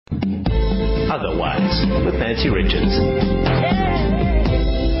Otherwise with Nancy Richards.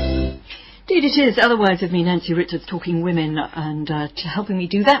 Indeed it is. Otherwise with me, Nancy Richards, talking women, and helping me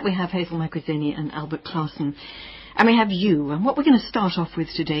do that we have Hazel Makwezeni and Albert Clarkson. And we have you. And what we're going to start off with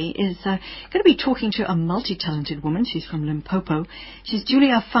today is going to be talking to a multi-talented woman. She's from Limpopo. She's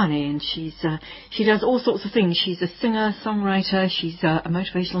Julia Fane, and she does all sorts of things. She's a singer, songwriter, she's a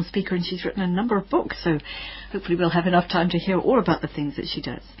motivational speaker, and she's written a number of books. So hopefully we'll have enough time to hear all about the things that she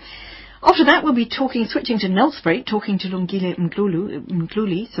does. After that, we'll be switching to Nelspruit, talking to Lungile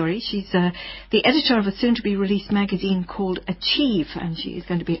Mgluli. She's the editor of a soon-to-be released magazine called Achieve, and she is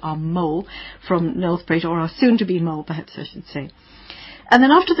going to be our mole from Nelspruit, or our soon-to-be mole, perhaps I should say. And then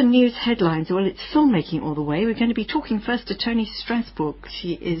after the news headlines, well, it's filmmaking all the way. We're going to be talking first to Toni Strasbourg.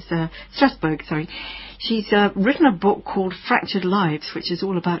 She's written a book called Fractured Lives, which is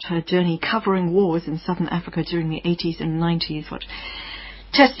all about her journey covering wars in southern Africa during the 80s and 90s. What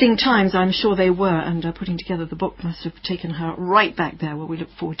testing times I'm sure they were, and putting together the book must have taken her right back there, where we look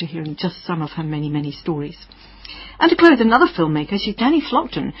forward to hearing just some of her many, many stories. And to close, another filmmaker, she's Danny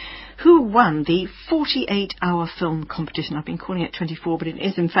Flockton, who won the 48-hour film competition. I've been calling it 24, but it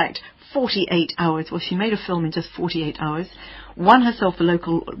is in fact 48 hours. Well, she made a film in just 48 hours, won herself the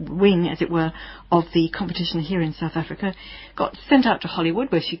local wing, as it were, of the competition here in South Africa, got sent out to Hollywood,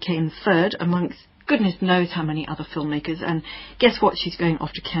 where she came third amongst goodness knows how many other filmmakers, and guess what, she's going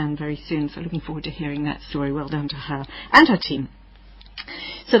off to Cannes very soon, so looking forward to hearing that story. Well done to her and her team.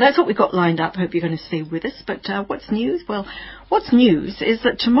 So that's what we've got lined up. Hope you're going to stay with us. But what's news? Well, what's news is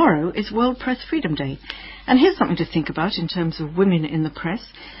that tomorrow is World Press Freedom Day, and here's something to think about in terms of women in the press.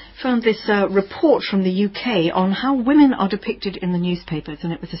 Found this report from the UK on how women are depicted in the newspapers,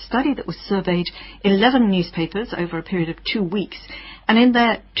 and it was a study that was surveyed 11 newspapers over a period of 2 weeks, and in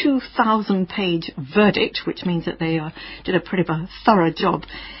their 2,000-page verdict, which means that they did a pretty thorough job,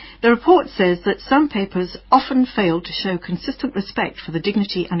 the report says that some papers often fail to show consistent respect for the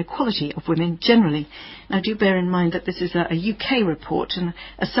dignity and equality of women generally. Now, do bear in mind that this is a UK report, and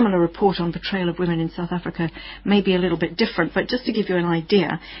a similar report on portrayal of women in South Africa may be a little bit different, but just to give you an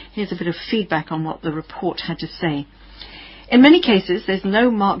idea, here's a bit of feedback on what the report had to say. In many cases, there's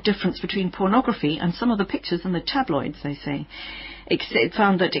no marked difference between pornography and some of the pictures in the tabloids, they say. It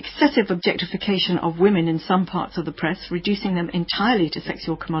found that excessive objectification of women in some parts of the press, reducing them entirely to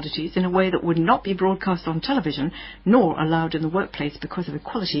sexual commodities in a way that would not be broadcast on television nor allowed in the workplace because of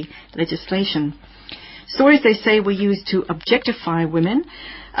equality legislation. Stories, they say, were used to objectify women.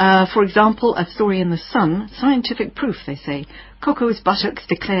 For example, a story in The Sun, scientific proof, they say. Coco's buttocks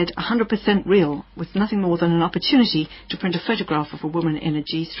declared 100% real, with nothing more than an opportunity to print a photograph of a woman in a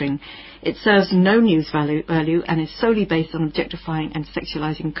G-string. It serves no news value and is solely based on objectifying and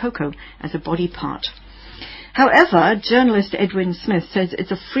sexualizing Coco as a body part. However, journalist Edwin Smith says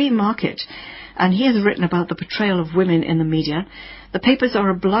it's a free market, and he has written about the portrayal of women in the media. The papers are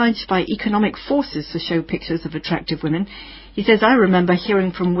obliged by economic forces to show pictures of attractive women. He says, I remember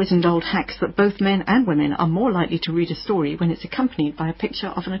hearing from wizened old hacks that both men and women are more likely to read a story when it's accompanied by a picture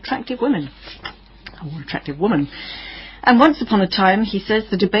of an attractive woman. Or attractive woman. And once upon a time, he says,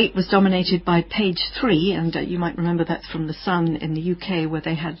 the debate was dominated by page 3, and you might remember that's from The Sun in the UK, where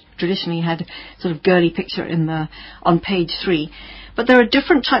they had traditionally had sort of girly picture on page 3. But there are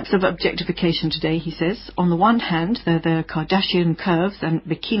different types of objectification today, he says. On the one hand, there are the Kardashian curves and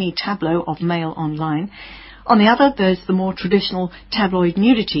bikini tableau of male online. On the other, there's the more traditional tabloid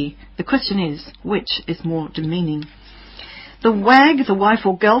nudity. The question is, which is more demeaning? The WAG, the wife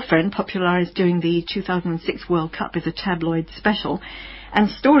or girlfriend, popularised during the 2006 World Cup, is a tabloid special, and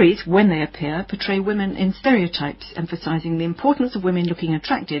stories, when they appear, portray women in stereotypes, emphasising the importance of women looking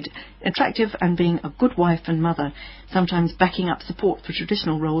attractive and being a good wife and mother, sometimes backing up support for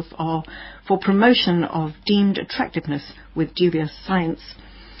traditional roles or for promotion of deemed attractiveness with dubious science.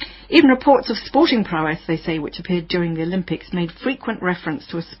 Even reports of sporting prowess, they say, which appeared during the Olympics, made frequent reference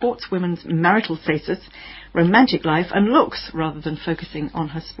to a sportswoman's marital status, romantic life and looks, rather than focusing on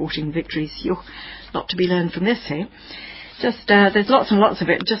her sporting victories. You've lot to be learned from this, hey? There's lots and lots of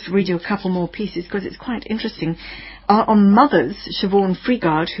it. Just read you a couple more pieces because it's quite interesting. On mothers, Siobhan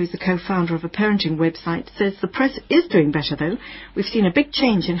Freegard, who's the co-founder of a parenting website, says the press is doing better, though. We've seen a big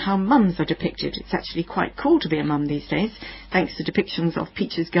change in how mums are depicted. It's actually quite cool to be a mum these days, thanks to depictions of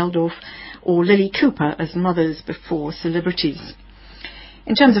Peaches Geldorf or Lily Cooper as mothers before celebrities.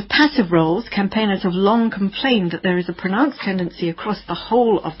 In terms of passive roles, campaigners have long complained that there is a pronounced tendency across the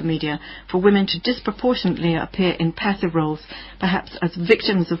whole of the media for women to disproportionately appear in passive roles, perhaps as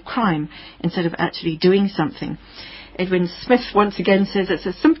victims of crime, instead of actually doing something. Edwin Smith once again says it's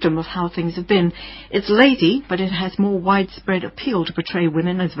a symptom of how things have been. It's lazy, but it has more widespread appeal to portray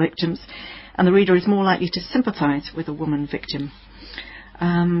women as victims, and the reader is more likely to sympathise with a woman victim.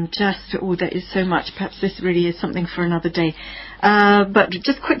 There is so much. Perhaps this really is something for another day. But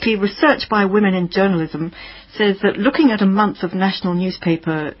just quickly, research by women in journalism says that looking at a month of national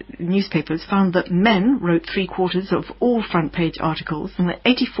newspapers found that men wrote 3/4 of all front page articles, and that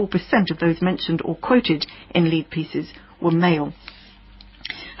 84% of those mentioned or quoted in lead pieces were male.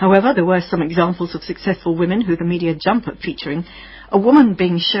 However, there were some examples of successful women who the media jump at featuring. A woman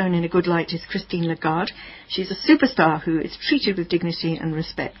being shown in a good light is Christine Lagarde. She's a superstar who is treated with dignity and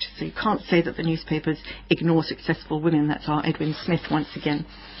respect. So you can't say that the newspapers ignore successful women. That's our Edwin Smith once again.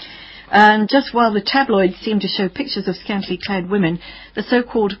 And just while the tabloids seem to show pictures of scantily clad women, the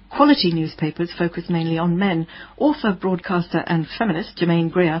so-called quality newspapers focus mainly on men. Author, broadcaster and feminist Germaine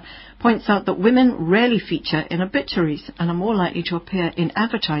Greer points out that women rarely feature in obituaries and are more likely to appear in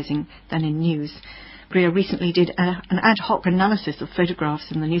advertising than in news. Greer recently did an ad hoc analysis of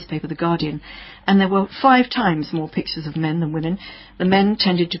photographs in the newspaper The Guardian, and there were 5 times more pictures of men than women. The men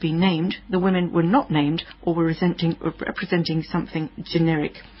tended to be named, the women were not named or were representing something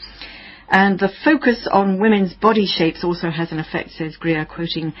generic. And the focus on women's body shapes also has an effect, says Greer,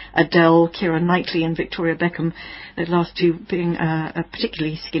 quoting Adele, Keira Knightley and Victoria Beckham, the last two being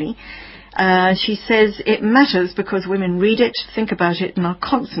particularly skinny. She says it matters because women read it, think about it, and are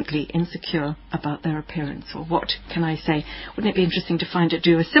constantly insecure about their appearance. Or what can I say? Wouldn't it be interesting to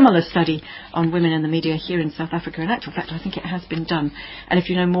do a similar study on women in the media here in South Africa? In actual fact, I think it has been done. And if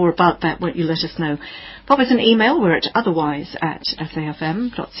you know more about that, won't you let us know? Pop us an email. We're at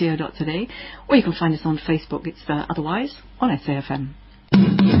otherwise@safm.co.za, or you can find us on Facebook. It's Otherwise on SAFM.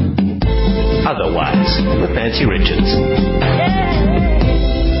 Otherwise, with Nancy Richards.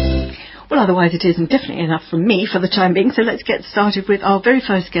 Well, otherwise it isn't definitely enough from me for the time being, so let's get started with our very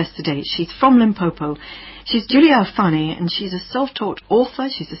first guest today. She's from Limpopo. She's Julia Afane, and she's a self-taught author.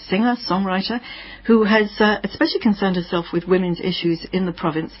 She's a singer, songwriter, who has especially concerned herself with women's issues in the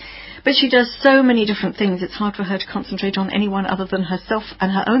province. But she does so many different things, it's hard for her to concentrate on anyone other than herself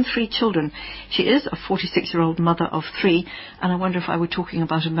and her own 3 children. She is a 46-year-old mother of 3, and I wonder if I were talking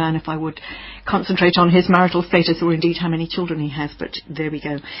about a man, if I would concentrate on his marital status or indeed how many children he has, but there we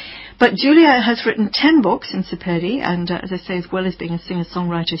go. But Julia has written 10 books in Sepedi, and as I say, as well as being a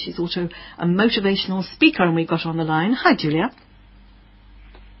singer-songwriter, she's also a motivational speaker, and we've got on the line. Hi, Julia.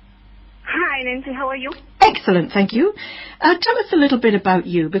 Hi, Nancy. How are you? Excellent, thank you. Tell us a little bit about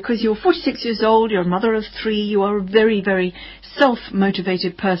you, because you're 46 years old, you're a mother of 3, you are a very, very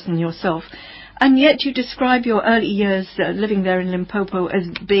self-motivated person yourself, and yet you describe your early years living there in Limpopo as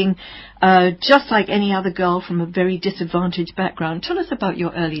being just like any other girl from a very disadvantaged background. Tell us about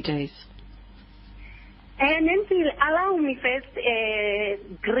your early days. Nancy, allow me first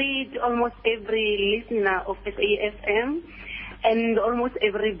greet almost every listener of SAFM and almost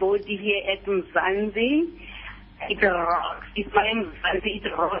everybody here at Mzansi. It rocks. It's my Mzansi,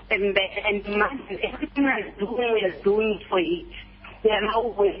 it rocks. And imagine everything I'm doing, we are doing for it. They are now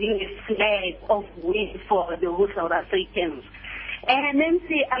waving a flag of win for the whole South Africans. And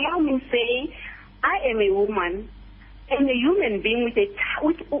Nancy, allow me to say, I am a woman and a human being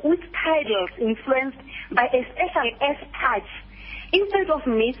with titles influenced by a special S touch. Instead of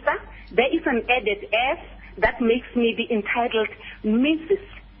Mr., there is an added S that makes me be entitled Mrs.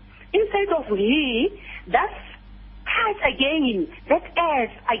 Instead of he, that touch again, that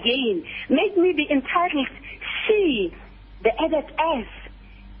S again, make me be entitled she, the added S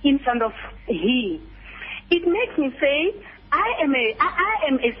in front of he. It makes me say, I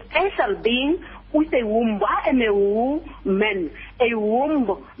am a special being with a womb. I am a woman, a womb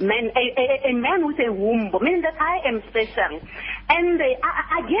man, a man with a womb, meaning that I am special. And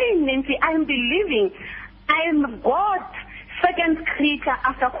again, Nancy, I am believing I am God's second creature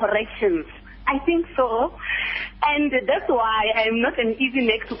after corrections. I think so. And that's why I am not an easy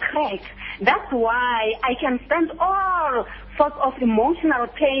neck to crack. That's why I can stand all sorts of emotional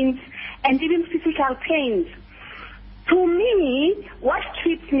pains and even physical pains. To me, what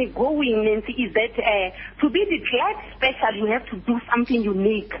keeps me going, Nancy, is that to be declared special, you have to do something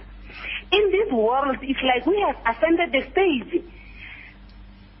unique. In this world, it's like we have ascended the stage.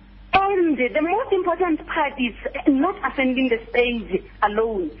 And the most important part is not ascending the stage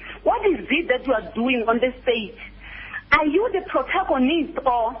alone. What is it that you are doing on the stage? Are you the protagonist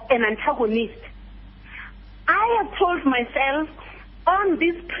or an antagonist? I have told myself, on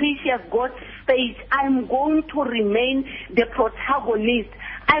this precious God stage, I'm going to remain the protagonist.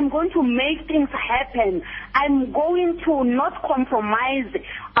 I'm going to make things happen. I'm going to not compromise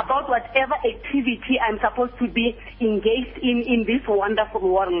about whatever activity I'm supposed to be engaged in this wonderful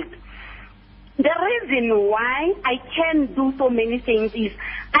world. The reason why I can do so many things is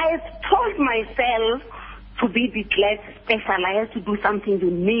I have told myself to be declared special. I have to do something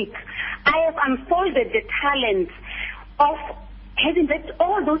unique. I have unfolded the talent of having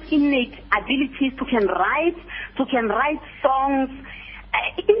all those innate abilities to can write songs,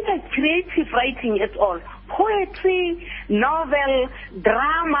 in fact, creative writing at all, poetry, novel,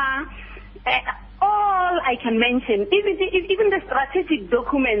 drama, all I can mention. Even the strategic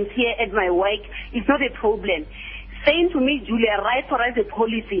documents here at my work is not a problem. Saying to me, Julia, write for us a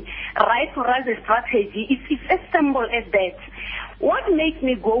policy, write for us a strategy, it's as simple as that. What makes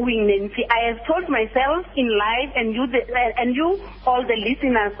me going, Nancy, I have told myself in life, and you all the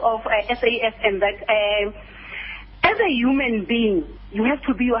listeners of SAFM, that as a human being, you have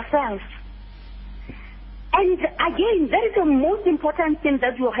to be yourself. And again, that is the most important thing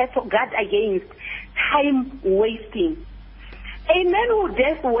that you have to guard against, time wasting. A man who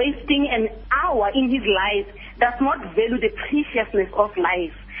does wasting an hour in his life does not value the preciousness of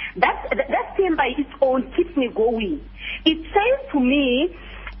life. That thing by its own keeps me going. It says to me,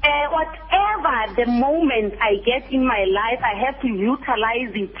 whatever the moment I get in my life, I have to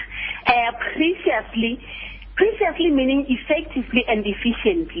utilize it preciously meaning effectively and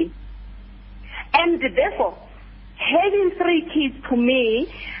efficiently. And therefore, having 3 kids to me,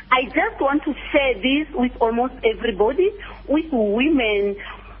 I just want to share this with almost everybody, with women,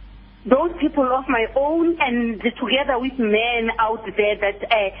 those people of my own, and together with men out there, that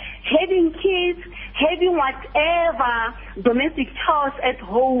having kids, having whatever domestic chores at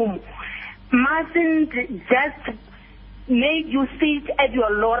home mustn't just make you sit at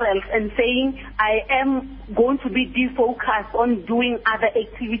your laurels and saying, I am going to be defocused on doing other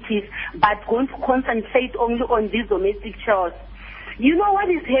activities, but going to concentrate only on these domestic chores. You know what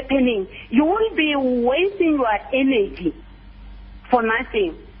is happening? You will be wasting your energy for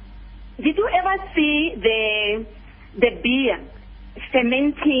nothing. Did you ever see the beer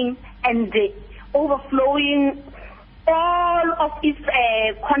fermenting and overflowing all of its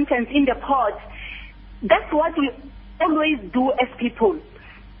contents in the pot? That's what we always do as people.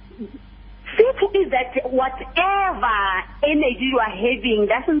 See to it that whatever energy you are having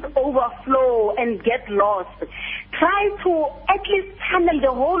doesn't overflow and get lost. Try to at least channel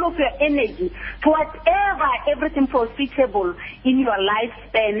the whole of your energy to whatever, everything profitable in your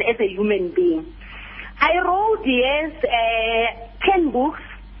lifespan as a human being. I wrote, 10 books.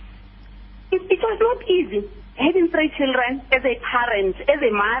 It was not easy having 3 children as a parent, as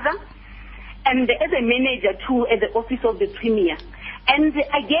a mother, and as a manager too at the office of the Premier. And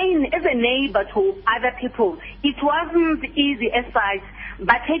again, as a neighbor to other people, it wasn't easy as such,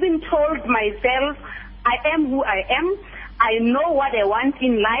 but having told myself, I am who I am, I know what I want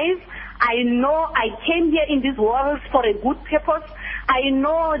in life, I know I came here in this world for a good purpose, I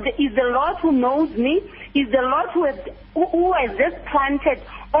know that it's the Lord who knows me, it's the Lord who has just planted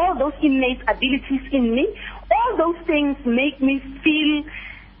all those innate abilities in me. All those things make me feel,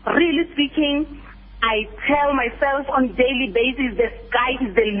 really speaking, I tell myself on a daily basis, the sky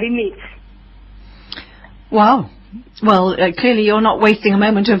is the limit. Wow. Well, clearly you're not wasting a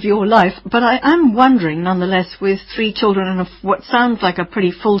moment of your life, but I am wondering, nonetheless, with 3 children and what sounds like a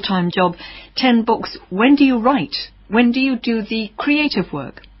pretty full-time job, 10 books, when do you write? When do you do the creative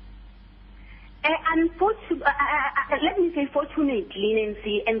work? Let me say fortunately,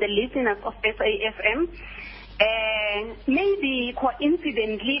 Nancy, and the listeners of SAFM, maybe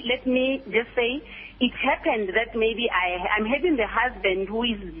coincidentally, let me just say, it happened that maybe I'm having the husband who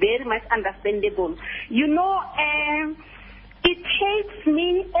is very much understandable. You know, it takes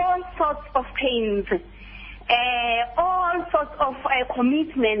me all sorts of pains, all sorts of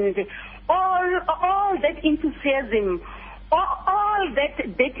commitment, all that enthusiasm, all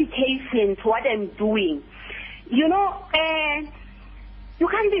that dedication to what I'm doing. You know, you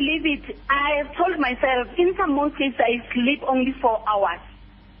can't believe it. I have told myself, in some most cases, I sleep only 4 hours.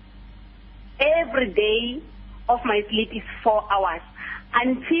 Every day of my sleep is 4 hours.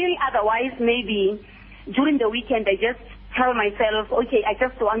 Until otherwise, maybe during the weekend, I just tell myself, okay, I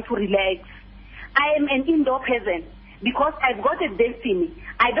just want to relax. I am an indoor person because I've got a destiny.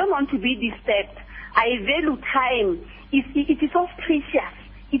 I don't want to be disturbed. I value time. It is of precious.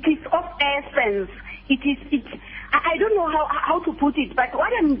 It is of essence. I don't know how to put it, but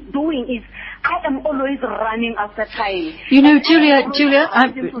what I'm doing is I am always running after time. You know, Julia,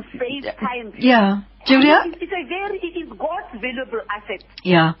 to save time. Yeah. Julia? It's God's valuable asset.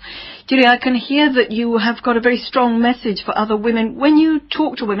 Yeah. Julia, I can hear that you have got a very strong message for other women. When you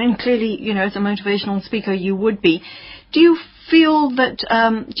talk to women, clearly, you know, as a motivational speaker, you would be. Do you feel that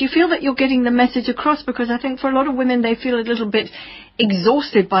you're getting the message across? Because I think for a lot of women, they feel a little bit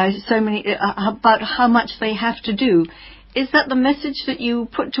exhausted by so many, about how much they have to do. Is that the message that you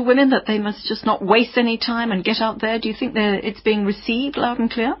put to women, that they must just not waste any time and get out there? Do you think that it's being received loud and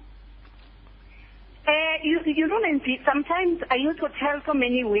clear? You know, Nancy, sometimes I used to tell so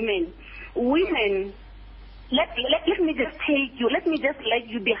many women, let me just take you, let me just let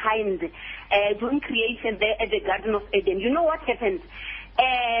you behind doing creation there at the Garden of Eden. You know what happened?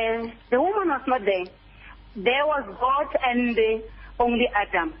 The woman was not there. There was God and only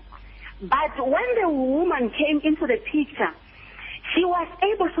Adam. But when the woman came into the picture, she was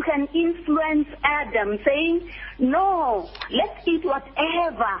able to can influence Adam, saying, no, let's eat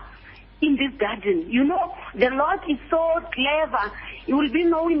whatever in this garden. You know, the Lord is so clever. You will be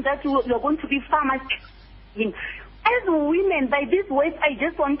knowing that you're going to be farmers. As women, by these words, I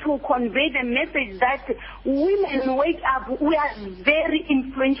just want to convey the message that women wake up. We are very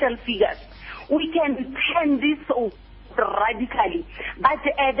influential figures. We can turn this so radically. But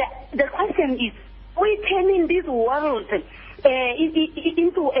the question is, we turning this world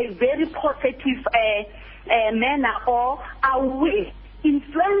into a very positive manner, or are we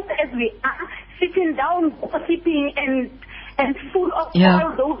influenced as we are, sitting down, gossiping and full of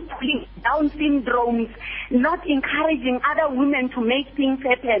all those Down syndromes, not encouraging other women to make things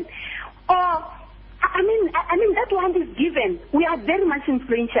happen? Or I mean that one is given. We are very much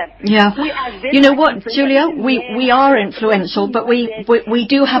influential. Yeah. We are very you know what, Julia? We are influential, but we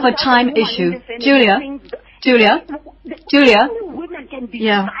do have a time issue. Julia. Women can be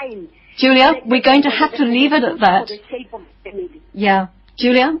fine. Julia, we're going to have to leave it at that. Yeah.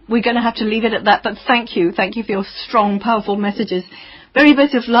 Julia, we're going to have to leave it at that, but thank you. Thank you for your strong, powerful messages. Very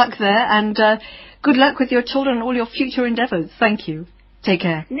best of luck there, and good luck with your children and all your future endeavours. Thank you. Take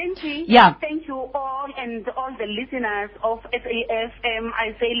care. Nancy, yeah. Thank you all and all the listeners of SAFM.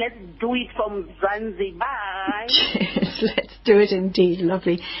 I say let's do it from Zanzibar. Cheers. Let's do it indeed.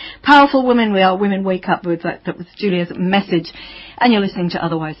 Lovely. Powerful women we are. Women wake up with that. That was Julia's message. And you're listening to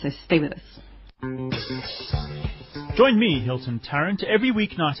Otherwise, so stay with us. Join me, Hilton Tarrant, every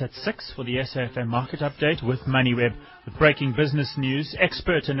weeknight at 6 for the SAFM Market Update with MoneyWeb, with breaking business news,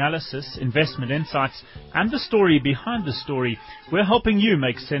 expert analysis, investment insights, and the story behind the story. We're helping you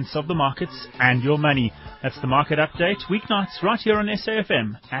make sense of the markets and your money. That's the Market Update, weeknights right here on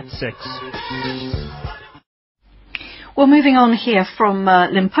SAFM at 6. Well, moving on here from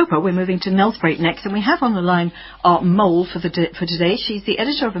Limpopo, we're moving to Nelspruit next, and we have on the line our mole for today. She's the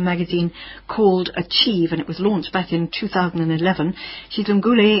editor of a magazine called Achieve, and it was launched back in 2011. She's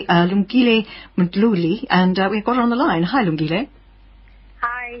Lungile Mdluli, and we've got her on the line. Hi, Lungile.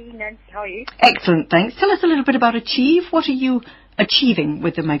 Hi, Nancy. How are you? Excellent, thanks. Tell us a little bit about Achieve. What are you achieving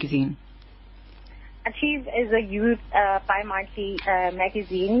with the magazine? Achieve is a youth bi-monthly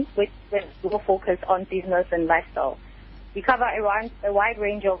magazine with dual focus on business and lifestyle. We cover a wide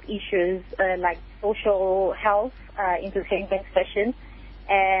range of issues like social health, entertainment fashion,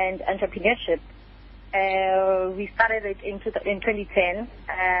 and entrepreneurship. We started it in 2010.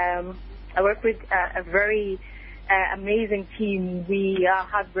 I work with a very amazing team. We are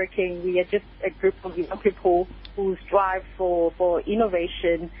hardworking. We are just a group of young people who strive for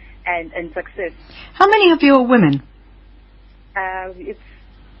innovation and success. How many of you are women?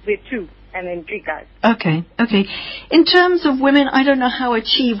 We're two. And then 3 guys. Okay. In terms of women, I don't know how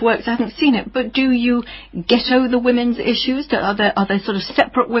Achieve works. I haven't seen it, but do you ghetto the women's issues? Are there sort of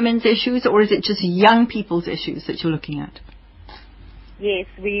separate women's issues, or is it just young people's issues that you're looking at? Yes,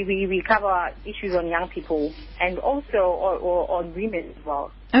 we cover issues on young people and also on women as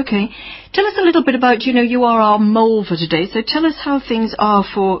well. Okay. Tell us a little bit about, you are our mole for today, so tell us how things are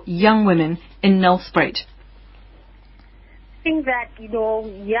for young women in Nelspruit. I think that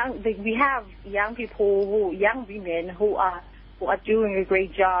we have young people, young women who are doing a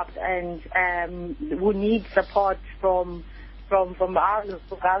great job and who need support from our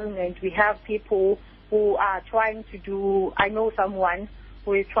local government. We have people who are trying to do. I know someone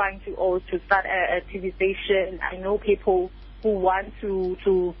who is trying to start a TV station. I know people who want to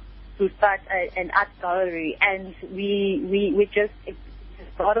start an art gallery, and we just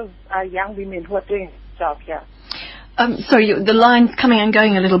a lot of young women who are doing a job here. Sorry, the line's coming and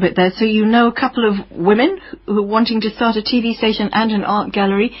going a little bit there. So you know a couple of women who are wanting to start a TV station and an art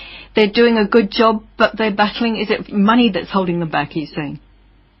gallery. They're doing a good job, but they're battling. Is it money that's holding them back, he's saying?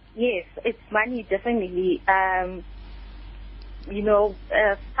 Yes, it's money, definitely.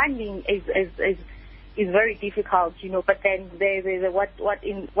 Funding is very difficult, but then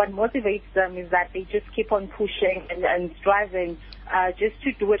what motivates them is that they just keep on pushing and striving just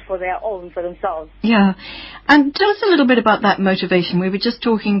to do it for themselves. Yeah. And tell us a little bit about that motivation. We were just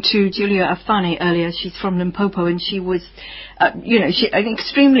talking to Julia Afane earlier. She's from Limpopo, and she was, she's an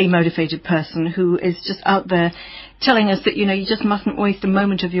extremely motivated person who is just out there telling us that, you just mustn't waste a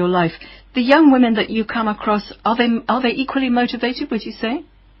moment of your life. The young women that you come across, are they equally motivated, would you say?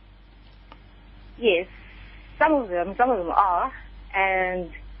 Yes, some of them are, and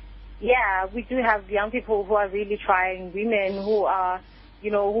yeah, we do have young people who are really trying, women who are,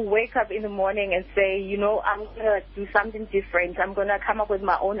 who wake up in the morning and say, I'm going to do something different, I'm going to come up with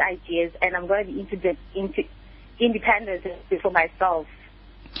my own ideas, and I'm going to be independent for myself.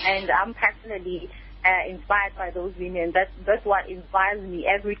 And I'm personally inspired by those women. That's what inspires me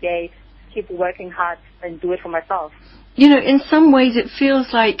every day to keep working hard and do it for myself. In some ways it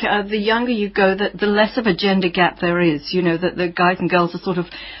feels like the younger you go, that the less of a gender gap there is, that the guys and girls are sort of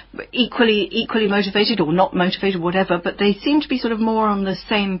equally motivated or not motivated, whatever, but they seem to be sort of more on the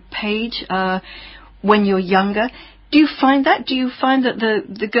same page when you're younger. Do you find that? Do you find that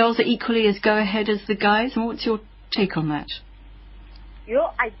the girls are equally as go ahead as the guys? And what's your take on that?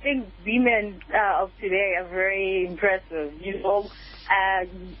 I think women of today are very impressive.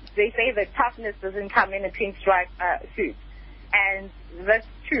 They say that toughness doesn't come in a pinstripe suit, and that's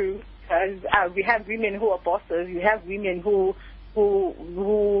true because we have women who are bosses. We have women who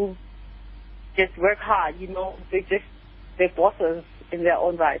just work hard. They're bosses in their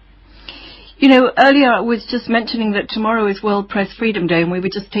own right. Earlier I was just mentioning that tomorrow is World Press Freedom Day, and we were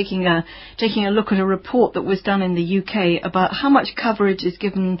just taking a look at a report that was done in the UK about how much coverage is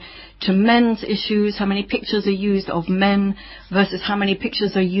given to men's issues, how many pictures are used of men versus how many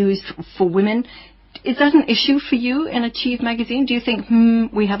pictures are used for women. Is that an issue for you in Achieve magazine? Do you think,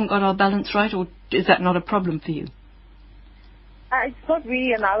 we haven't got our balance right, or is that not a problem for you? It's not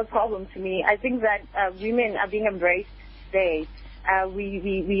really another problem to me. I think that women are being embraced today.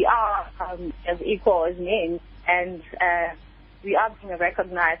 We are as equal as men, and we are being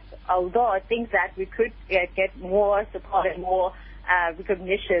recognized. Although I think that we could get more support and more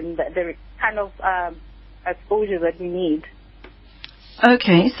recognition, the kind of exposure that we need.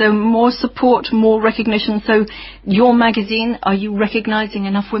 Okay, so more support, more recognition. So your magazine, are you recognizing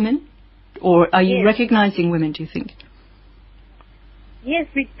enough women? Or are you recognizing women, do you think? Yes,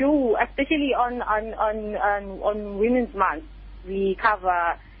 we do, especially on Women's Month. We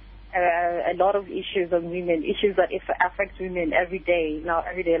cover a lot of issues on women, issues that affect women every day in our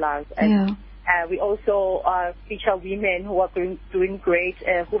everyday lives. And we also feature women who are doing great,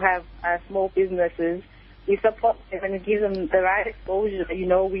 who have small businesses. We support them and give them the right exposure.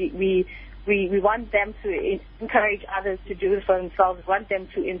 We want them to encourage others to do it for themselves. We want them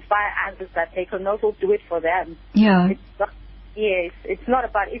to inspire others that they can also do it for them. Yeah. Yes, it's not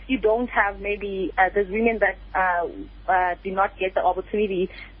about if you don't have maybe there's women that do not get the opportunity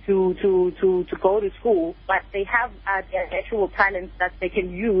to go to school, but they have their natural talents that they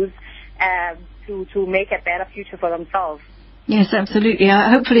can use to make a better future for themselves. Yes, absolutely.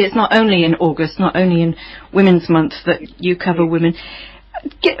 Hopefully it's not only in August, not only in Women's Month that you cover women.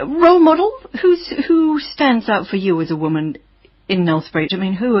 Role model? Who stands out for you as a woman in Nelspruit? I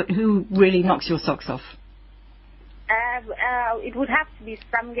mean, who really knocks your socks off? It would have to be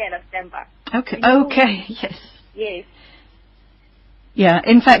Samkela Stemba. Okay, yes. Yes. Yeah,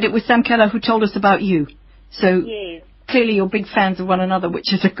 in fact, it was Samkela who told us about you. So yes. Clearly you're big fans of one another,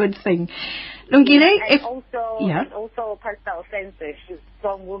 which is a good thing. Lungile, and also Pastor Offensive, she's a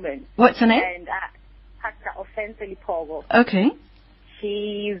strong woman. What's her name? And Pastor Offensive Lipogo. Okay.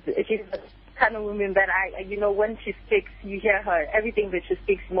 She's the kind of woman that when she speaks, you hear her. Everything that she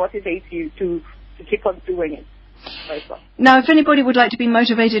speaks motivates you to keep on doing it. Now, if anybody would like to be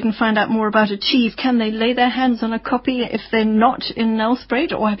motivated and find out more about Achieve, can they lay their hands on a copy if they're not in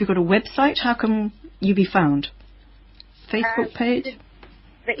Nelspruit, or have you got a website? How can you be found? Facebook page?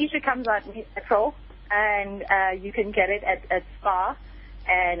 The issue comes out in April, and you can get it at SPAR,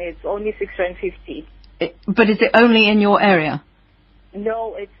 and it's only R6.50. But is it only in your area?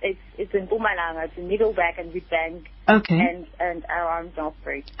 No, it's in Mpumalanga, it's in Middleburg and Witbank. Okay. And around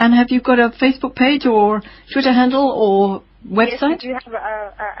Nelspruit. And have you got a Facebook page or Twitter handle or website? Yes, we do have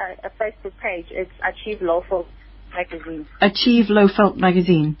a Facebook page. It's Achieve Lowfelt Magazine. Achieve Lowfelt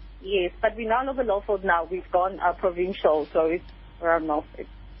Magazine. yes, but we're now not local now. We've gone provincial, so it's around north. It's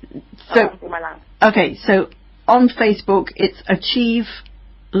So, around Mpumalanga. okay, so on Facebook, it's Achieve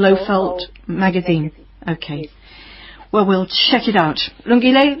Lowveld Magazine. Okay. Yes. Well, we'll check it out.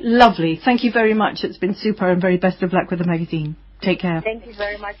 Lungile, lovely. Thank you very much. It's been super, and very best of luck with the magazine. Take care. Thank you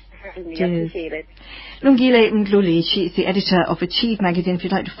very much for having me. I Cheers. appreciate it. Lungile Mdluli, she is the editor of Achieve Magazine. If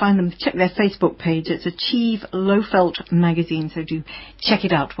you'd like to find them, check their Facebook page. It's Achieve Lowveld Magazine, so do check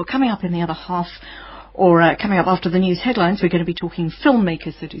it out. Well, coming up in the other half, or coming up after the news headlines, we're going to be talking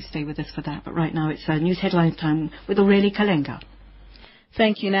filmmakers, so do stay with us for that. But right now it's news headlines time with Aurelie Kalenga.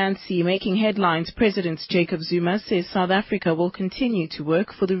 Thank you, Nancy. Making headlines, President Jacob Zuma says South Africa will continue to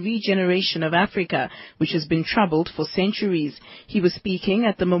work for the regeneration of Africa, which has been troubled for centuries. He was speaking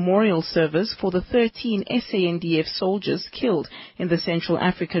at the memorial service for the 13 SANDF soldiers killed in the Central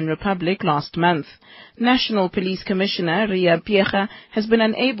African Republic last month. National Police Commissioner Ria Piecha has been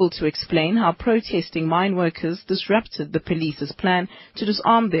unable to explain how protesting mine workers disrupted the police's plan to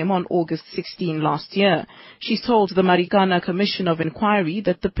disarm them on August 16 last year. She's told the Marikana Commission of Inquiry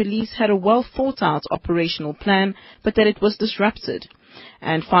that the police had a well-thought-out operational plan, but that it was disrupted.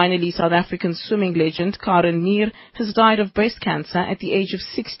 And finally, South African swimming legend Karen Meer has died of breast cancer at the age of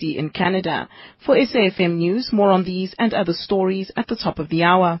 60 in Canada. For SAFM News, more on these and other stories at the top of the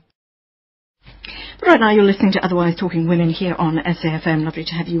hour. But right now you're listening to Otherwise Talking Women here on SAFM. Lovely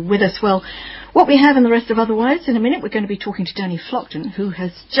to have you with us. Well, what we have in the rest of Otherwise, in a minute we're going to be talking to Danny Flockton, who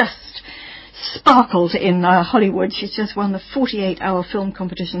has just sparkled in Hollywood. She's just won the 48-hour film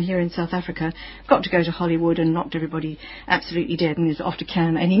competition here in South Africa. Got to go to Hollywood and knocked everybody absolutely dead and is off to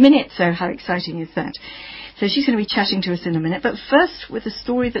Cannes any minute. So how exciting is that? So she's going to be chatting to us in a minute. But first, with a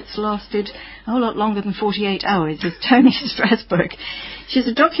story that's lasted a whole lot longer than 48 hours, is Tony Strasberg. She's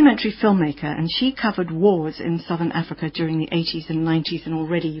a documentary filmmaker, and she covered wars in southern Africa during the 80s and 90s, and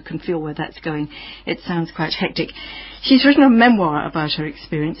already you can feel where that's going. It sounds quite hectic. She's written a memoir about her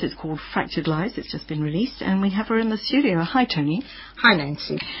experience. It's called Fractured Lives. It's just been released, and we have her in the studio. Hi, Tony. Hi,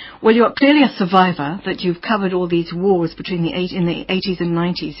 Nancy. Well, you're clearly a survivor, that you've covered all these wars between in the 80s and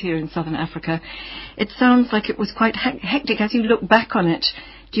 90s here in southern Africa. It sounds like it was quite hectic as you look back on it.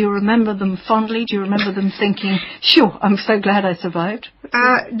 Do you remember them fondly? Do you remember them thinking, sure, I'm so glad I survived?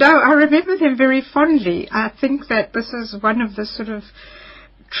 No, I remember them very fondly. I think that this is one of the sort of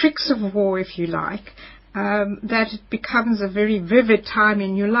tricks of war, if you like, that it becomes a very vivid time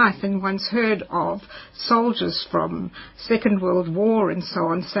in your life. And once heard of soldiers from Second World War and so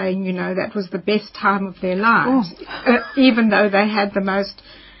on saying, you know, that was the best time of their lives, even though they had the most...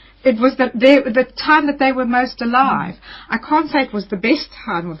 It was the time that they were most alive. I can't say it was the best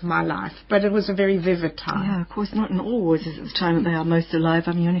time of my life, but it was a very vivid time. Yeah, of course, not in all wars is it the time that they are most alive.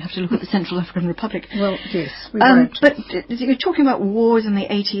 I mean, you only have to look at the Central African Republic. Well, yes, we won't. But you're talking about wars in the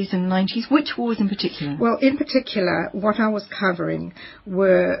 80s and 90s. Which wars in particular? Well, in particular, what I was covering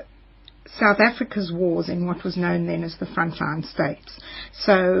were South Africa's wars in what was known then as the frontline states.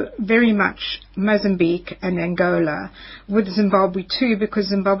 So very much Mozambique and Angola, with Zimbabwe too, because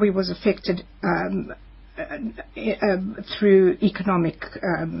Zimbabwe was affected through economic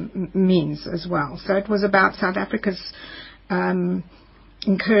means as well. So it was about South Africa's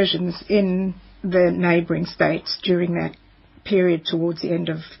incursions in the neighbouring states during that period towards the end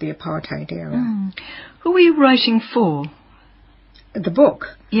of the apartheid era. Who were you writing for? The book.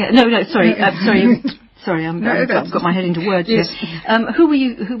 Yeah, sorry, I've got my head into words yes. here. Who were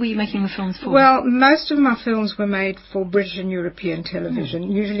you making the films for? Well, most of my films were made for British and European television,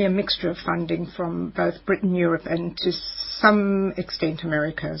 usually a mixture of funding from both Britain, Europe, and to some extent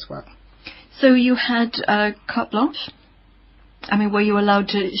America as well. So you had carte blanche? I mean, were you allowed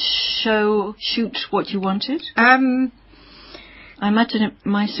to shoot what you wanted? I imagine it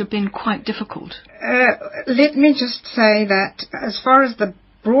might have been quite difficult. Let me just say that as far as the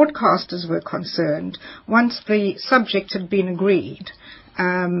broadcasters were concerned, once the subject had been agreed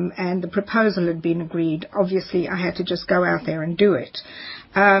and the proposal had been agreed, obviously I had to just go out there and do it.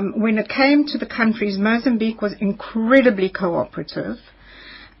 When it came to the countries, Mozambique was incredibly cooperative.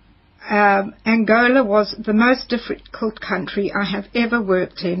 Angola was the most difficult country I have ever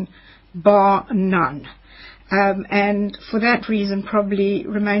worked in, bar none. And for that reason probably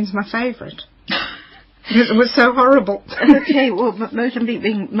remains my favourite. It was so horrible. Okay, well, Mozambique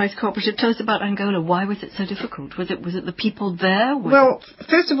being most cooperative, tell us about Angola. Why was it so difficult? Was it the people there? Well,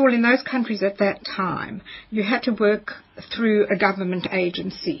 first of all, in those countries at that time, you had to work through a government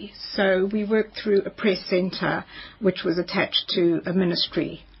agency. So we worked through a press centre, which was attached to a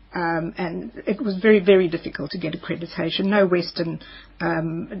ministry. And it was very, very difficult to get accreditation. No Western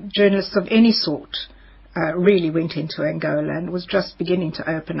journalists of any sort really went into Angola and was just beginning to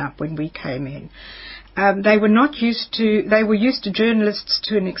open up when we came in. They were used to journalists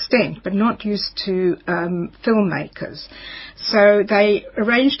to an extent, but not used to filmmakers. So they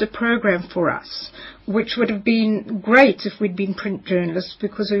arranged a program for us, which would have been great if we'd been print journalists,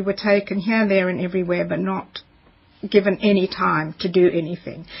 because we were taken here, there and everywhere, but not given any time to do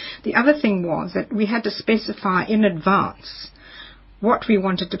anything. The other thing was that we had to specify in advance what we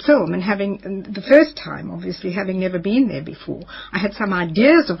wanted to film, and the first time, obviously, having never been there before, I had some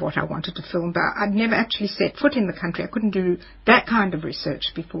ideas of what I wanted to film, but I'd never actually set foot in the country. I couldn't do that kind of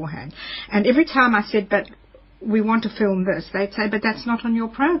research beforehand. And every time I said, but we want to film this, they'd say, but that's not on your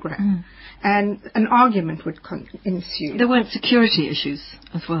program. And an argument would ensue. There weren't security issues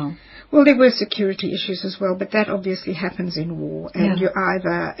as well. Well, there were security issues as well, but that obviously happens in war. And you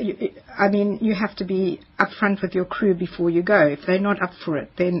have to be upfront with your crew before you go. If they're not up for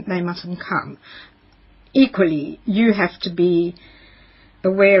it, then they mustn't come. Equally, you have to be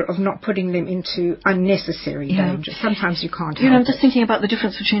aware of not putting them into unnecessary danger. Sometimes you can't help I'm just thinking about the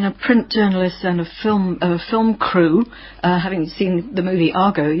difference between a print journalist and a film crew. Having seen the movie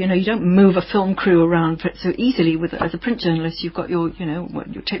Argo, you don't move a film crew around so easily. As a print journalist, you've got your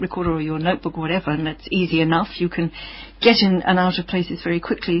tape recorder or your notebook or whatever, and that's easy enough. You can get in and out of places very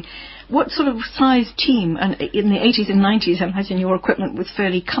quickly. What sort of size team? And in the 80s and 90s, I imagine your equipment was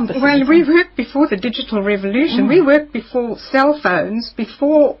fairly cumbersome. Well, we worked before the digital revolution. We worked before cell phones,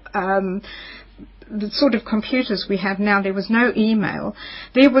 before the sort of computers we have now. There was no email.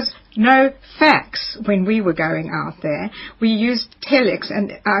 There was no fax when we were going out there. We used telex,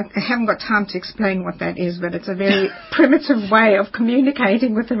 and I haven't got time to explain what that is, but it's a very primitive way of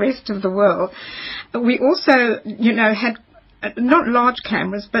communicating with the rest of the world. We also, had not large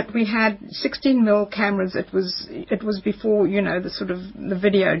cameras, but we had 16mm cameras. It was before, the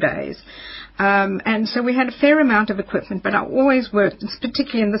video days. And so we had a fair amount of equipment, but I always worked,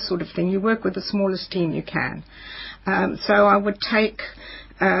 particularly in this sort of thing, you work with the smallest team you can. So I would take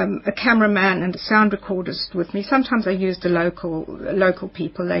a cameraman and a sound recordist with me. Sometimes I used local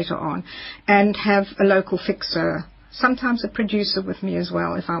people later on, and have a local fixer, sometimes a producer with me as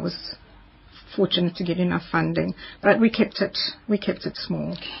well if I was fortunate to get enough funding, but we kept it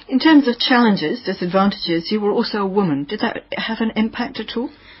small. In terms of challenges, disadvantages, you were also a woman. Did that have an impact at all?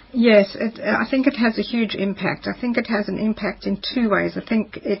 Yes, I think it has a huge impact. I think it has an impact in two ways. I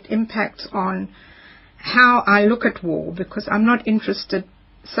think it impacts on how I look at war, because I'm not interested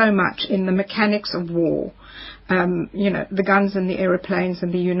so much in the mechanics of war, the guns and the aeroplanes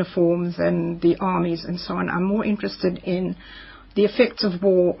and the uniforms and the armies and so on. I'm more interested in the effects of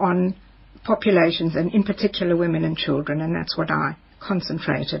war on populations, and in particular women and children, and that's what I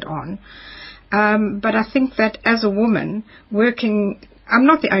concentrated on. But I think that as a woman working, I'm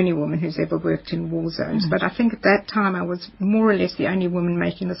not the only woman who's ever worked in war zones, but I think at that time I was more or less the only woman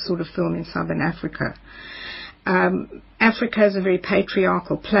making this sort of film in Southern Africa. Africa is a very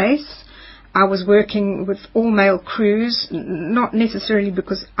patriarchal place. I was working with all male crews, not necessarily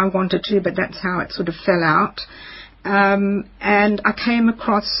because I wanted to, but that's how it sort of fell out. And I came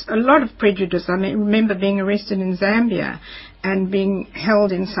across a lot of prejudice. I remember being arrested in Zambia and being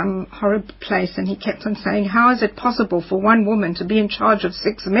held in some horrible place, and he kept on saying, how is it possible for one woman to be in charge of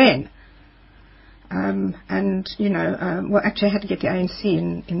 6 men? Actually I had to get the ANC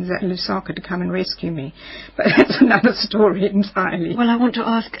in Lusaka to come and rescue me. But that's another story entirely. Well, I want to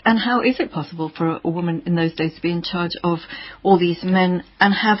ask, and how is it possible for a woman in those days to be in charge of all these men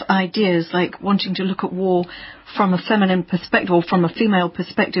and have ideas like wanting to look at war from a feminine perspective, or from a female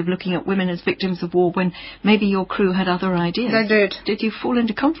perspective, looking at women as victims of war, when maybe your crew had other ideas? They did. Did you fall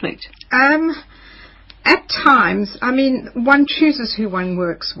into conflict? At times, one chooses who one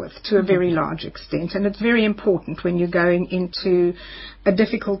works with to a very large extent, and it's very important when you're going into a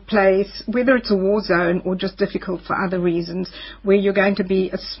difficult place, whether it's a war zone or just difficult for other reasons, where you're going to be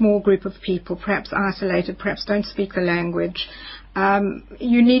a small group of people, perhaps isolated, perhaps don't speak the language.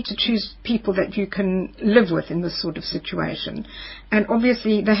 You need to choose people that you can live with in this sort of situation. And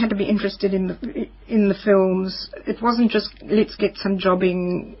obviously they had to be interested in the films. It wasn't just let's get some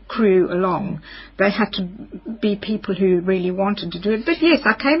jobbing crew along. They had to be people who really wanted to do it. But yes,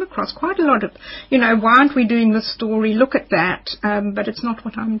 I came across quite a lot of, why aren't we doing this story? Look at that. But it's not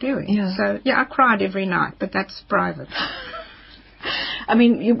what I'm doing. Yeah. So yeah, I cried every night, but that's private.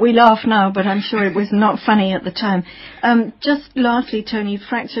 We laugh now, but I'm sure it was not funny at the time. Just lastly, Tony,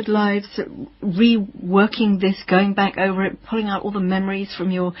 Fractured Lives, reworking this, going back over it, pulling out all the memories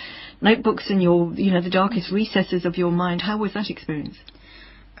from your notebooks and your, the darkest recesses of your mind. How was that experience?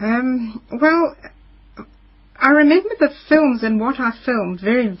 Well, I remember the films and what I filmed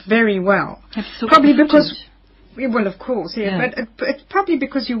very, very well. Probably because... Well, of course, but it's probably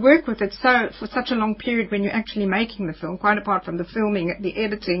because you work with it for such a long period when you're actually making the film, quite apart from the filming, the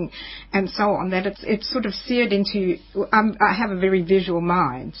editing, and so on, that it's sort of seared into. I have a very visual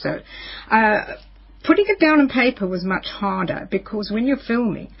mind, so putting it down on paper was much harder, because when you're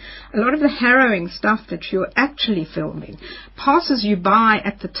filming, a lot of the harrowing stuff that you're actually filming passes you by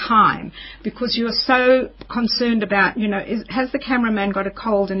at the time, because you're so concerned about, has the cameraman got a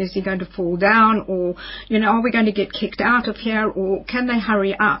cold and is he going to fall down, or, are we going to get kicked out of here, or can they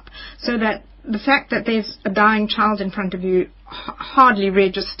hurry up? So that the fact that there's a dying child in front of you hardly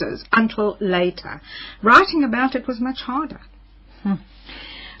registers until later. Writing about it was much harder.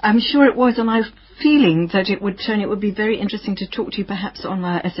 I'm sure it was, and I've feeling that it would be very interesting to talk to you perhaps on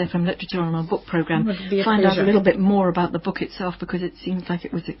our SFM Literature on our book programme, find out a little bit more about the book itself, because it seems like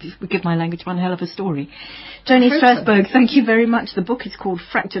it would give my language one hell of a story. Tony Strasberg, thank you very much. The book is called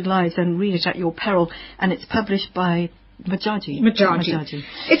Fractured Lives, and read it at your peril, and it's published by Majaji.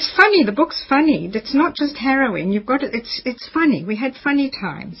 It's funny, the book's funny. It's not just harrowing. You've got it's funny. We had funny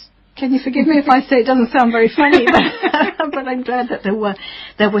times. Can you forgive me if I say it doesn't sound very funny, but I'm glad that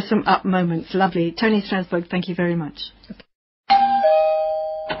there were some up moments. Lovely. Tony Strasberg, thank you very much.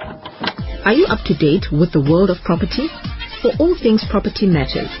 Are you up to date with the world of property? For all things property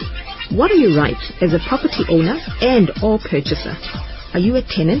matters. What are your rights as a property owner and or purchaser? Are you a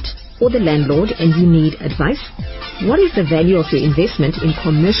tenant or the landlord and you need advice? What is the value of your investment in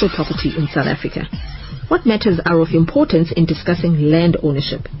commercial property in South Africa? What matters are of importance in discussing land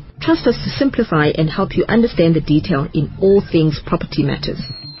ownership? Trust us to simplify and help you understand the detail in all things property matters.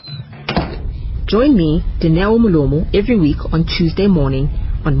 Join me, Dineo Mulomo, every week on Tuesday morning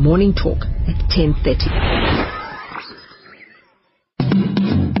on Morning Talk at 10:30.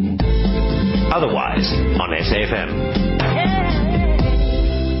 Otherwise on SAFM.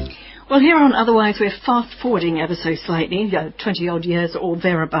 Well, here on Otherwise, we're fast-forwarding ever so slightly, 20-odd years or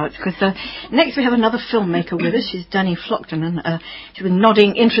thereabouts, because next we have another filmmaker with us. She's Danny Flockton, and she was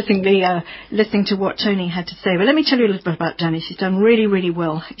nodding interestingly, listening to what Tony had to say. But let me tell you a little bit about Danny. She's done really, really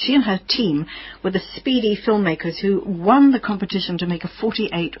well. She and her team were the Speedy filmmakers who won the competition to make a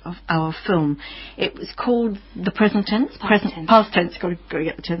 48-hour film. It was called the present tense? Past tense. Got to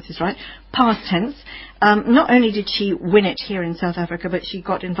get the tenses right. Past tense. Not only did she win it here in South Africa, but she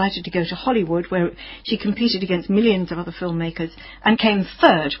got invited to go to Hollywood, where she competed against millions of other filmmakers and came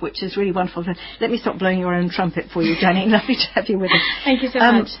third, which is really wonderful. Let me stop blowing your own trumpet for you, Danny. Lovely to have you with us. Thank you so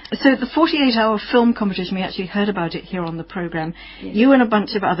much. So the 48-hour film competition, we actually heard about it here on the programme. Yes. You and a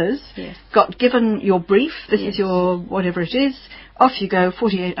bunch of others got given your brief. This is your whatever it is. Off you go.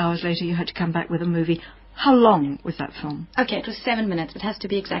 48 hours later, you had to come back with a movie. How long was that film? Okay, it was 7 minutes. It has to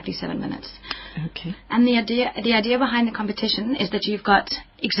be exactly 7 minutes. Okay. And the idea behind the competition is that you've got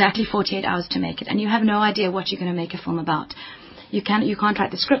exactly 48 hours to make it, and you have no idea what you're going to make a film about. You can't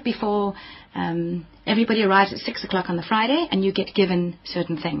write the script before. Everybody arrives at 6 o'clock on the Friday, and you get given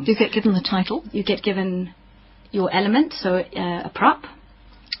certain things. You get given the title. You get given your element, so a prop.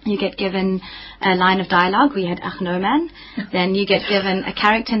 You get given a line of dialogue. We had Ach no man. Then you get given a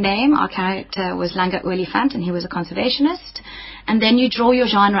character name. Our character was Langa Olifant, and he was a conservationist. And then you draw your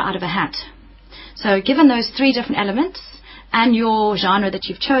genre out of a hat. So given those three different elements and your genre that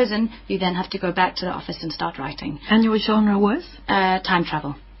you've chosen, you then have to go back to the office and start writing. And your genre was? Time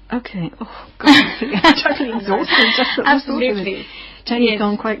travel. Okay. Oh, God. I'm totally exhausted. Absolutely. Tony's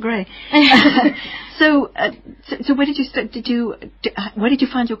gone quite grey. So where did you where did you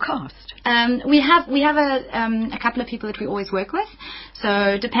find your cast? We have a couple of people that we always work with.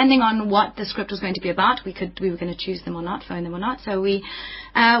 So depending on what the script was going to be about, we were going to choose them or not, phone them or not. So we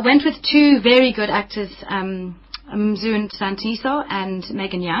went with two very good actors, Mzun Santiso and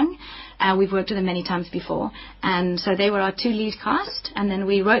Megan Young. We've worked with them many times before, and so they were our two lead cast. And then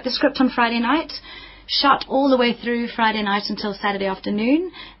we wrote the script on Friday night, shot all the way through Friday night until Saturday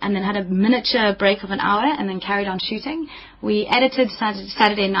afternoon, and then had a miniature break of an hour, and then carried on shooting. We edited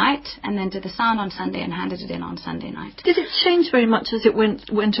Saturday night, and then did the sound on Sunday and handed it in on Sunday night. Did it change very much as it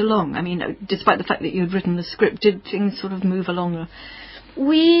went along? I mean, despite the fact that you had written the script, did things sort of move along?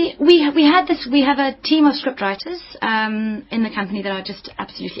 We have a team of script writers in the company that are just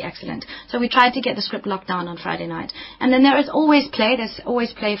absolutely excellent. So we tried to get the script locked down on Friday night, and then there's always space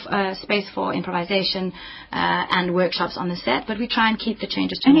for improvisation and workshops on the set. But we try and keep the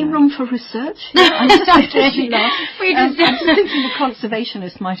changes to any room for research? I'm just thinking the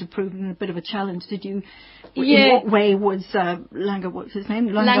conservationist might have proven a bit of a challenge. Did you? In what way was Langa? What's his name?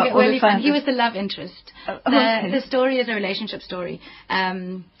 Langa Olifant. He was the love interest. The story is a relationship story.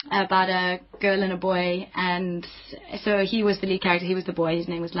 about a girl and a boy, and so he was the lead character. He was the boy. His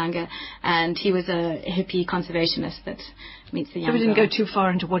name was Langa, and he was a hippie conservationist that meets the young So we didn't girl. go too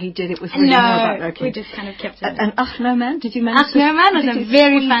far into what he did. It was really more about, okay. We just kind of kept it. And Ach No Man, did you manage Ach No Man was a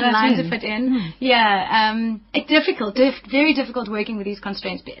very fun that line in? to fit in. Yeah, it's difficult, very difficult working with these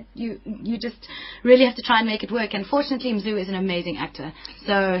constraints. But you just really have to try and make it work. And fortunately, Mzu is an amazing actor,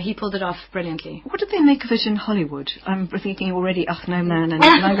 so he pulled it off brilliantly. What did they make of it in Hollywood? I'm thinking already Ach No Man and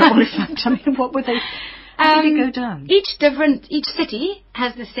Langa Olifant. I mean, what were they? How did it go down? Each city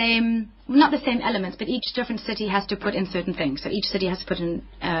has the same, not the same elements, but each different city has to put in certain things. So each city has to put in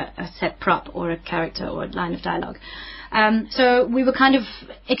a set prop or a character or a line of dialogue. So we were kind of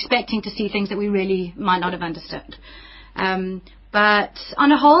expecting to see things that we really might not have understood. But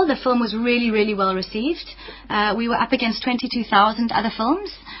on a whole, the film was really, really well received. We were up against 22,000 other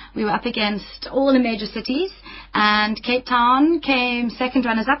films. We were up against all the major cities. And Cape Town came second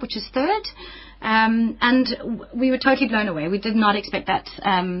runners-up, which is third. And we were totally blown away. We did not expect that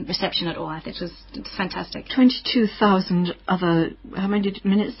reception at all. I think it was fantastic. 22,000 other... How many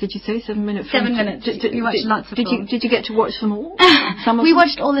minutes did you say? 7 minutes? 7 minutes. We watched lots of films. Did you get to watch them all? We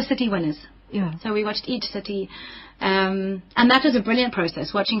watched all the city winners. Yeah. So we watched each city. And that was a brilliant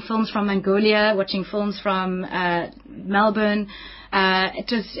process. Watching films from Mongolia, watching films from Melbourne.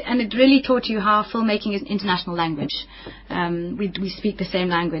 It really taught you how filmmaking is an international language. We speak the same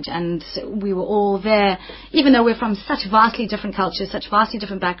language, and we were all there, even though we're from such vastly different cultures, such vastly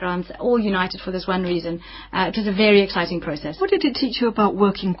different backgrounds, all united for this one reason. It was a very exciting process. What did it teach you about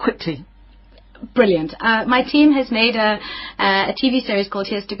working quickly? Brilliant. My team has made a TV series called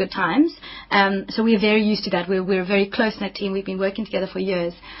Here's to Good Times. So we're very used to that. We're a very close-knit team. We've been working together for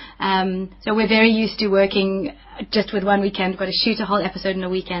years. So we're very used to working just with one weekend. We've got to shoot a whole episode in a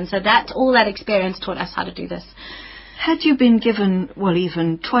weekend. So all that experience taught us how to do this. Had you been given, well,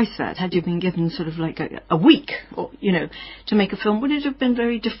 even twice that, had you been given sort of like a week, or, to make a film, would it have been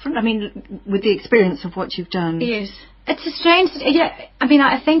very different? I mean, with the experience of what you've done. Yes. It's a strange... Yeah, I mean,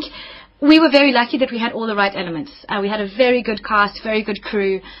 I think... We were very lucky that we had all the right elements. We had a very good cast, very good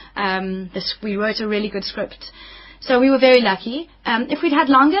crew. We wrote a really good script. So we were very lucky. If we'd had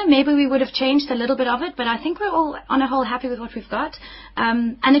longer, maybe we would have changed a little bit of it, but I think we're all, on a whole, happy with what we've got.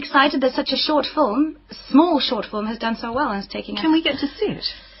 And excited that such a small short film, has done so well and is taking us. Can we get to see it?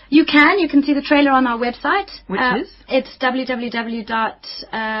 You can see the trailer on our website. Which is? It's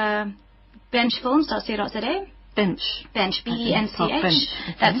www.benchfilms.co.za. Bench, BENCH. Okay.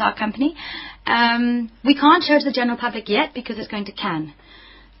 That's our company. We can't show to the general public yet because it's going to Cannes.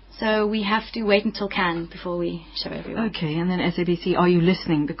 So we have to wait until Cannes before we show everyone. Okay, and then SABC, are you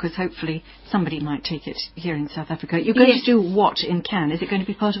listening? Because hopefully somebody might take it here in South Africa. You're going to do what in Cannes? Is it going to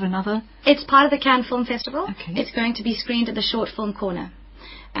be part of another? It's part of the Cannes Film Festival. Okay. It's going to be screened at the Short Film Corner.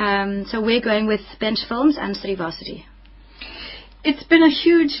 So we're going with Bench Films and City Varsity. It's been a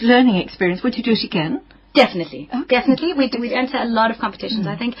huge learning experience. Would you do it again? Definitely. Okay. Definitely. We'd enter a lot of competitions.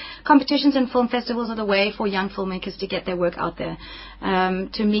 I think competitions and film festivals are the way for young filmmakers to get their work out there,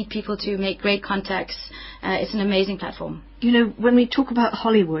 to meet people, to make great contacts. It's an amazing platform. When we talk about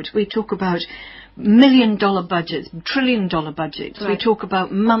Hollywood, we talk about $1 million budgets, $1 trillion budgets. Right. We talk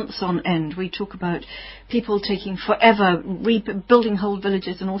about months on end. We talk about people taking forever, building whole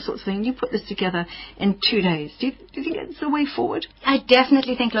villages and all sorts of things. You put this together in 2 days. Do you think it's the way forward? I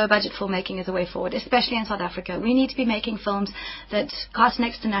definitely think low-budget filmmaking is the way forward, especially in South Africa. We need to be making films that cost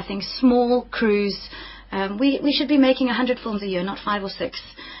next to nothing, small crews. We should be making 100 films a year, not 5 or 6.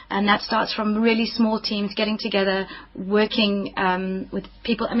 And that starts from really small teams getting together, working with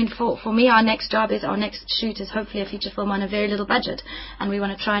people. I mean, for me, our next shoot is hopefully a feature film on a very little budget. And we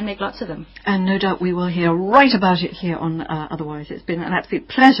want to try and make lots of them. And no doubt we will hear right about it here on Otherwise. It's been an absolute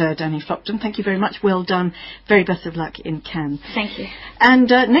pleasure, Danny Flockton. Thank you very much. Well done. Very best of luck in Cannes. Thank you. And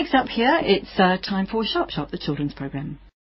next up here, it's time for Sharp Shop, the children's programme.